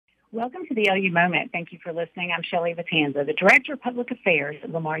Welcome to the LU Moment. Thank you for listening. I'm Shelley Vitanza, the Director of Public Affairs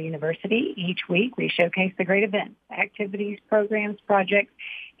at Lamar University. Each week, we showcase the great events, activities, programs, projects,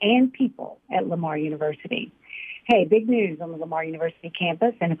 and people at Lamar University. Hey, big news on the Lamar University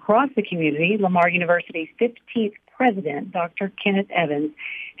campus and across the community. Lamar University's 15th president, Dr. Kenneth Evans,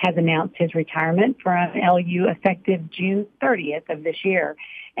 has announced his retirement from LU effective June 30th of this year.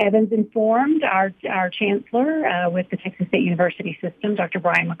 Evans informed our chancellor with the Texas State University system, Dr.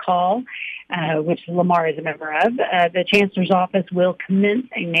 Brian McCall, which Lamar is a member of. The chancellor's office will commence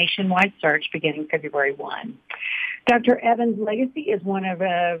a nationwide search beginning February 1. Dr. Evans' legacy is one of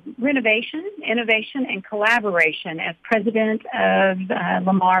renovation, innovation, and collaboration. As president of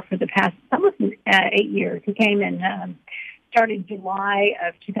Lamar for the past almost 8 years, he came and started July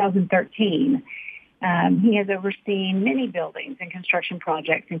of 2013. He has overseen many buildings and construction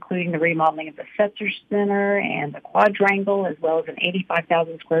projects, including the remodeling of the Setzer Center and the Quadrangle, as well as an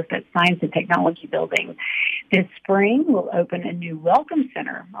 85,000 square foot science and technology building. This spring, we'll open a new Welcome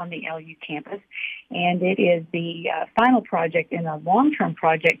Center on the LU campus, and it is the final project in a long-term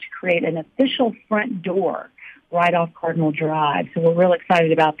project to create an official front door right off Cardinal Drive. So we're real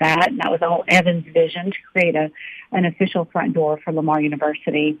excited about that. And that was all Evans' vision, to create an official front door for Lamar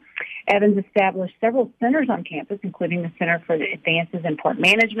University. Evans established several centers on campus, including the Center for Advances in Port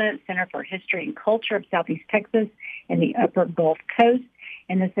Management, Center for History and Culture of Southeast Texas and the Upper Gulf Coast,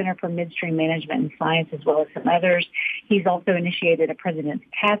 and the Center for Midstream Management and Science, as well as some others. He's also initiated a President's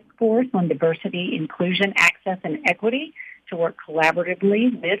Task Force on Diversity, Inclusion, Access, and Equity to work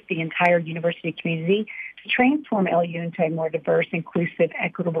collaboratively with the entire university community to transform LU into a more diverse, inclusive,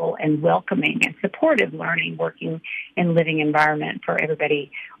 equitable, and welcoming and supportive learning, working, and living environment for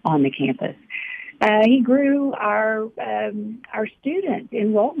everybody on the campus. He grew our student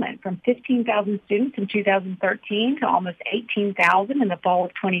enrollment from 15,000 students in 2013 to almost 18,000 in the fall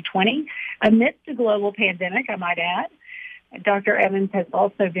of 2020, amidst a global pandemic, I might add. Dr. Evans has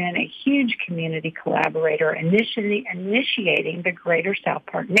also been a huge community collaborator, initiating the Greater South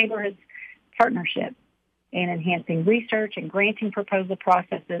Park Neighborhoods Partnership and enhancing research and granting proposal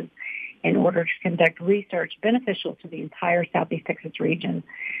processes in order to conduct research beneficial to the entire Southeast Texas region,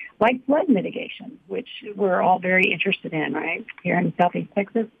 like flood mitigation, which we're all very interested in, right, here in Southeast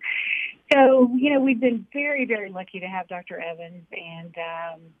Texas. So, we've been very, very lucky to have Dr. Evans, and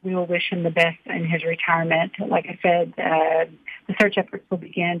we will wish him the best in his retirement. Like I said, the search efforts will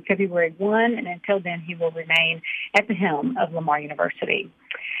begin February 1, and until then, he will remain at the helm of Lamar University.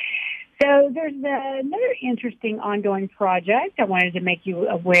 So there's another interesting ongoing project I wanted to make you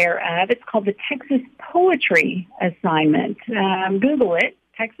aware of. It's called the Texas Poetry Assignment. Google it,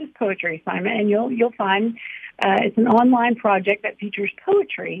 Texas Poetry Assignment, and you'll find it's an online project that features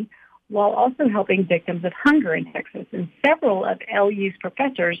poetry while also helping victims of hunger in Texas. And several of LU's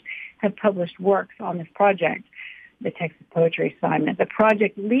professors have published works on this project, the Texas Poetry Assignment. The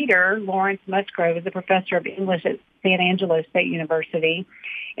project leader, Lawrence Musgrove, is a professor of English at San Angelo State University,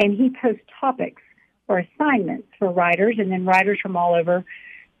 and he posts topics for assignments for writers, and then writers from all over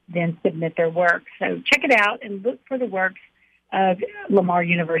then submit their work. So check it out and look for the works of Lamar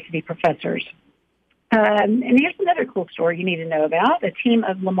University professors. And here's another cool story you need to know about. A team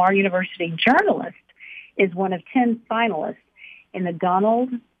of Lamar University journalists is one of 10 finalists in the Donald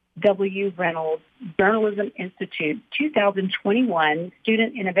W. Reynolds Journalism Institute 2021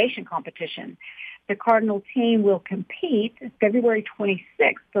 Student Innovation Competition. The Cardinal team will compete February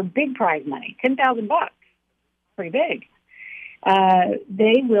 26th for big prize money, $10,000. Pretty big.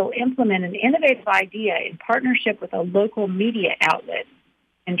 They will implement an innovative idea in partnership with a local media outlet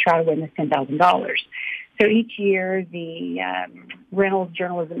and try to win this $10,000. So each year, the Reynolds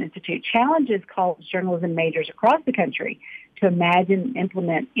Journalism Institute challenges college journalism majors across the country to imagine and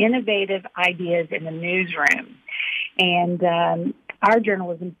implement innovative ideas in the newsroom. And our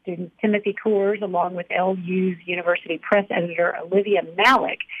journalism students, Timothy Coors, along with LU's University Press editor Olivia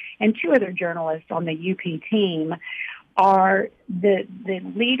Malik, and two other journalists on the UP team, are the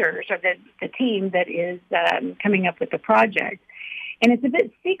leaders, or the team that is coming up with the project. And it's a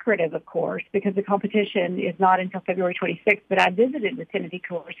bit secretive, of course, because the competition is not until February 26th, but I visited with Timothy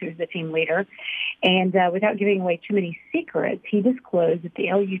Coors, who's the team leader, and without giving away too many secrets, he disclosed that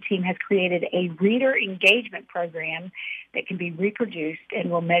the LU team has created a reader engagement program that can be reproduced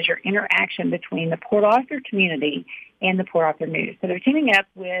and will measure interaction between the Port Arthur community and the Port Arthur News. So they're teaming up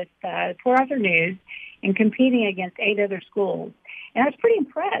with Port Arthur News and competing against 8 other schools. And I was pretty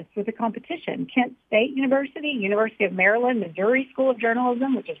impressed with the competition. Kent State University, University of Maryland, Missouri School of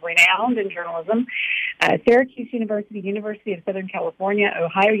Journalism, which is renowned in journalism, Syracuse University, University of Southern California,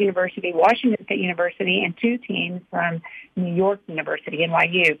 Ohio University, Washington State University, and 2 teams from New York University,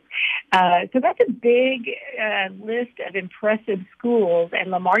 NYU. So that's a big list of impressive schools,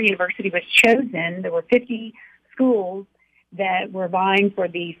 and Lamar University was chosen. There were 50 schools that were vying for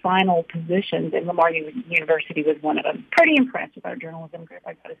the final positions, and Lamar University was one of them. Pretty impressed with our journalism group,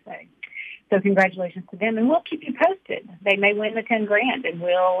 I've got to say. So congratulations to them, and we'll keep you posted. They may win the $10,000, and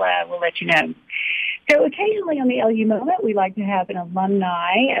we'll let you know. So occasionally on the LU Moment, we like to have an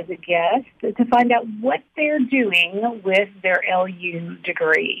alumni as a guest to find out what they're doing with their LU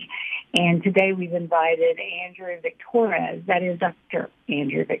degree. And today we've invited Andrew Victorez. That is Dr.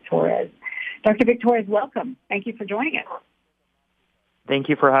 Andrew Victorez. Dr. Victorez, welcome. Thank you for joining us. Thank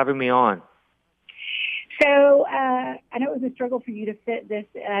you for having me on. So I know it was a struggle for you to fit this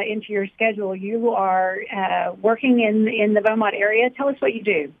into your schedule. You are working in the Beaumont area. Tell us what you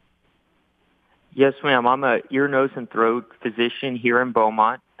do. Yes, ma'am. I'm a ear, nose, and throat physician here in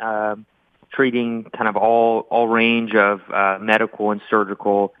Beaumont, treating kind of all range of medical and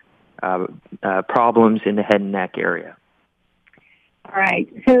surgical problems in the head and neck area. All right.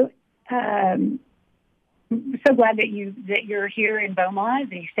 So so glad that you're here in Beaumont,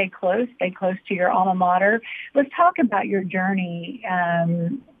 that you stay close to your alma mater. Let's talk about your journey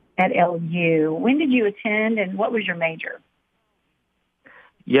at LU. When did you attend, and what was your major?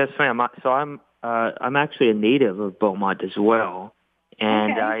 Yes, ma'am. So I'm actually a native of Beaumont as well,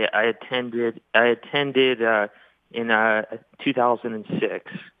 and okay. I attended in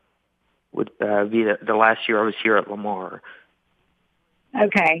 2006. Would be the last year I was here at Lamar.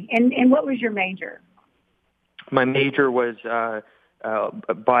 Okay, and what was your major? My major was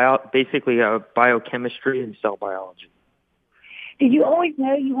biochemistry and cell biology. Did you always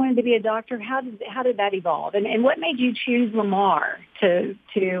know you wanted to be a doctor? How did that evolve? And what made you choose Lamar to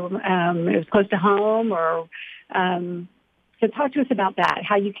it was close to home, or so talk to us about that.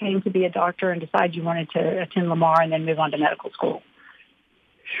 How you came to be a doctor and decide you wanted to attend Lamar and then move on to medical school.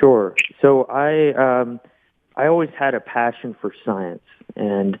 Sure. So I always had a passion for science,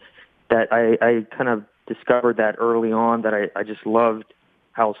 and that I kind of discovered that early on, that I just loved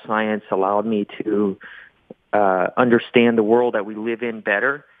how science allowed me to understand the world that we live in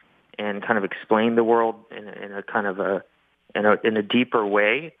better, and kind of explain the world in a kind of in a deeper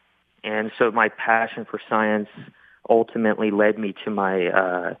way. And so my passion for science ultimately led me to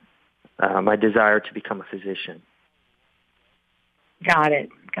my my desire to become a physician. Got it.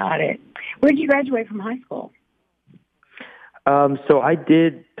 Where did you graduate from high school? So I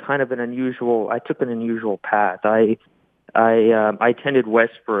did kind of I took an unusual path. I attended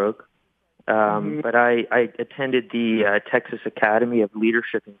Westbrook, but I attended the Texas Academy of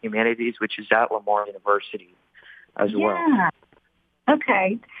Leadership and Humanities, which is at Lamar University as well. Yeah.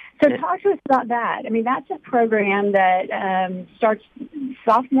 Okay. So talk to us about that. I mean, that's a program that starts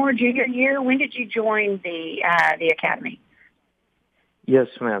sophomore, junior year. When did you join the academy? Yes,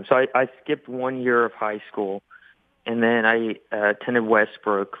 ma'am. So I skipped 1 year of high school, and then I attended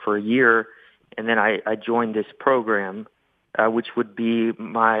Westbrook for a year, and then I joined this program, which would be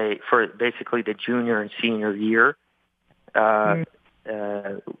for basically the junior and senior year,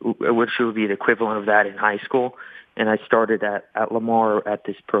 which would be the equivalent of that in high school. And I started at Lamar at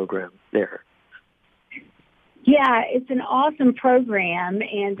this program there. Yeah, it's an awesome program,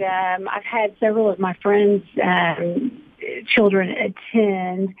 and I've had several of my friends' children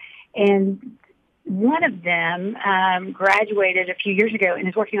attend, and one of them graduated a few years ago and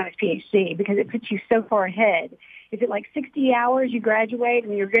is working on his PhD because it puts you so far ahead. Is it like 60 hours you graduate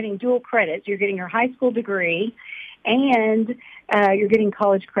and you're getting dual credits? You're getting your high school degree and you're getting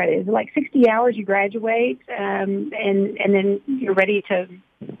college credit. Is it like 60 hours you graduate and then you're ready to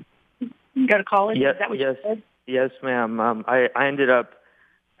go to college? Yes, is that what you said? Yes, ma'am. I ended up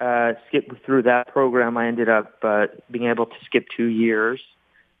through that program. I ended up being able to skip 2 years.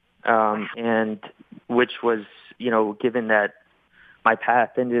 And which was, given that my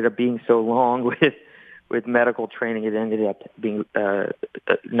path ended up being so long with medical training, it ended up being a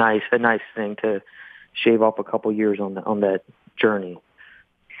nice thing to shave off a couple years on that journey.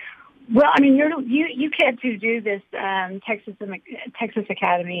 Well, I mean, you kids who do this Texas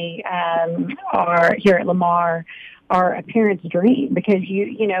Academy are here at Lamar are a parent's dream because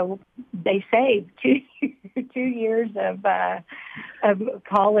they save 2 years of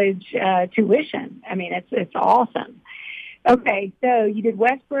college tuition. I mean, it's awesome. Okay, so you did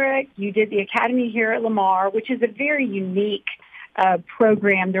Westbrook, you did the Academy here at Lamar, which is a very unique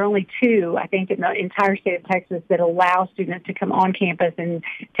program. There are only 2, I think, in the entire state of Texas that allow students to come on campus and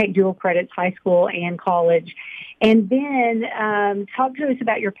take dual credits, high school and college. And then talk to us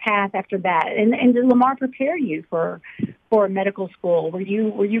about your path after that. And did Lamar prepare you for medical school? Were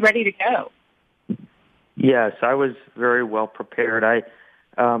you ready to go? Yes, I was very well prepared.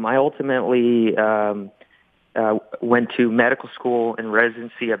 I ultimately went to medical school and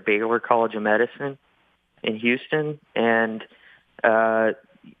residency at Baylor College of Medicine in Houston, and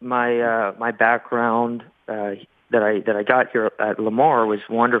my background that I got here at Lamar was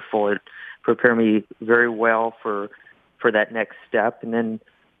wonderful. It prepared me very well for that next step, and then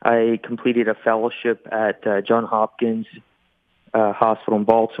I completed a fellowship at Johns Hopkins Hospital in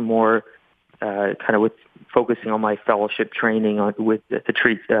Baltimore, kind of with focusing on my fellowship training to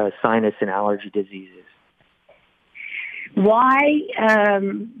treat sinus and allergy diseases. Why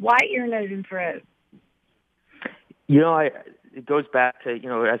ear, nose, and throat? It goes back to,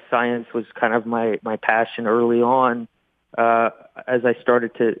 as science was kind of my passion early on, as I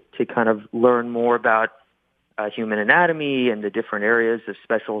started to kind of learn more about human anatomy and the different areas of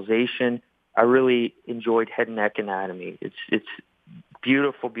specialization, I really enjoyed head and neck anatomy. It's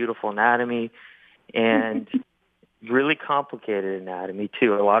beautiful, beautiful anatomy, and really complicated anatomy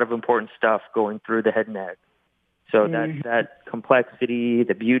too. A lot of important stuff going through the head and neck. So that complexity,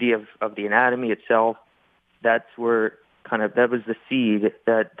 the beauty of the anatomy itself, that's where that was the seed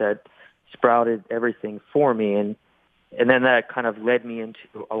that sprouted everything for me, and then that kind of led me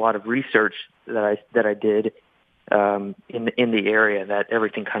into a lot of research that I did in the area. That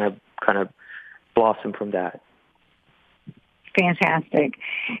everything kind of blossomed from that. Fantastic.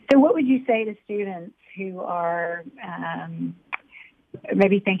 So, what would you say to students who are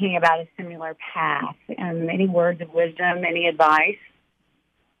maybe thinking about a similar path? Any words of wisdom? Any advice?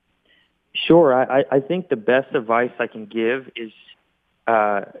 Sure. I think the best advice I can give is,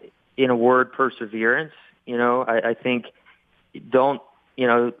 in a word, perseverance. I think as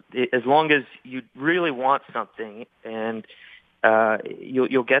long as you really want something, and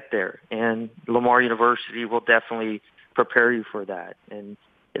you'll get there. And Lamar University will definitely prepare you for that. And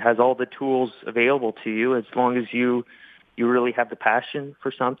it has all the tools available to you as long as you really have the passion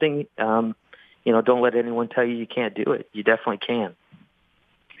for something. Don't let anyone tell you can't do it. You definitely can.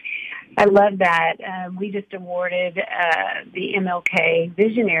 I love that. We just awarded the MLK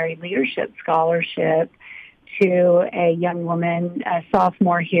Visionary Leadership Scholarship to a young woman, a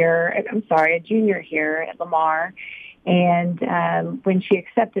junior here at Lamar. And when she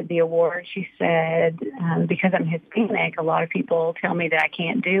accepted the award, she said, because I'm Hispanic, a lot of people tell me that I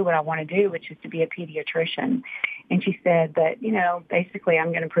can't do what I want to do, which is to be a pediatrician. And she said that, basically I'm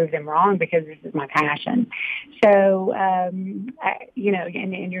going to prove them wrong because this is my passion. So, and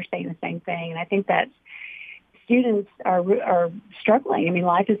you're saying the same thing. And I think that students are struggling. I mean,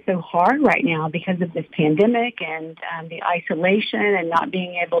 life is so hard right now because of this pandemic and the isolation and not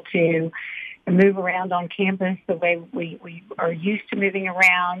being able to move around on campus the way we are used to moving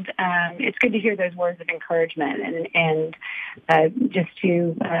around. It's good to hear those words of encouragement and just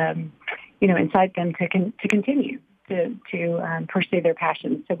to incite them to continue to pursue their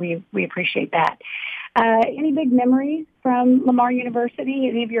passions. So we appreciate that. Any big memories from Lamar University?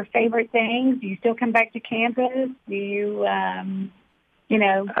 Any of your favorite things? Do you still come back to campus? Do you I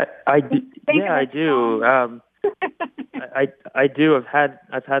do. I do. I've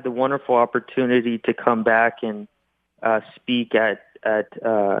had the wonderful opportunity to come back and speak at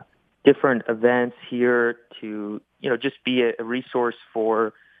different events here to just be a resource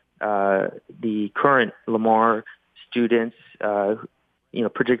for the current Lamar students,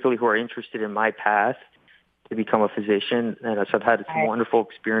 particularly who are interested in my path to become a physician. And so I've had some wonderful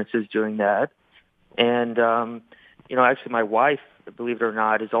experiences doing that. And actually, my wife, believe it or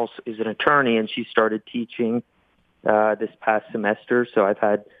not, is an attorney, and she started teaching this past semester. So I've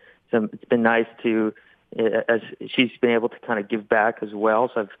had it's been nice as she's been able to kind of give back as well.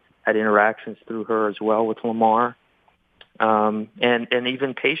 So I've had interactions through her as well with Lamar, and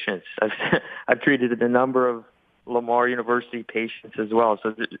even patients. I've treated a number of Lamar University patients as well.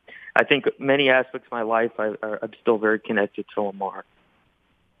 So I think many aspects of my life, I'm still very connected to Lamar.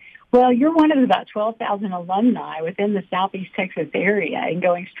 Well, you're one of about 12,000 alumni within the Southeast Texas area and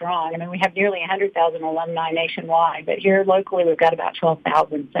going strong. I mean, we have nearly 100,000 alumni nationwide, but here locally we've got about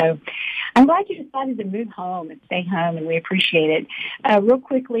 12,000. So I'm glad you decided to move home and stay home, and we appreciate it. Real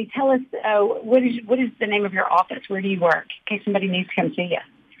quickly, tell us what is the name of your office? Where do you work, in case somebody needs to come see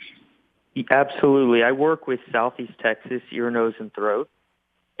you? Absolutely. I work with Southeast Texas Ear, Nose, and Throat,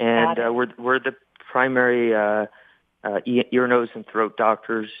 and we're the primary ear, nose, and throat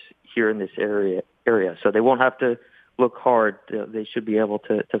doctors here in this area. So they won't have to look hard. They should be able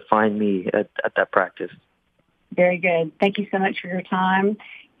to find me at that practice. Very good. Thank you so much for your time.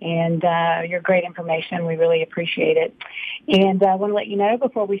 and your great information. We really appreciate it. And I want to let you know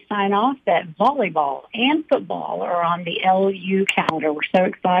before we sign off that volleyball and football are on the LU calendar. We're so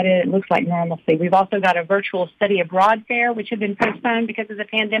excited. It looks like normalcy. We've also got a virtual study abroad fair, which had been postponed because of the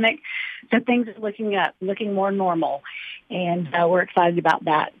pandemic. So things are looking up, looking more normal, and we're excited about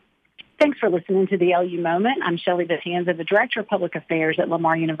that. Thanks for listening to the LU Moment. I'm Shelley Vitanza, the Director of Public Affairs at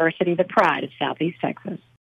Lamar University, the pride of Southeast Texas.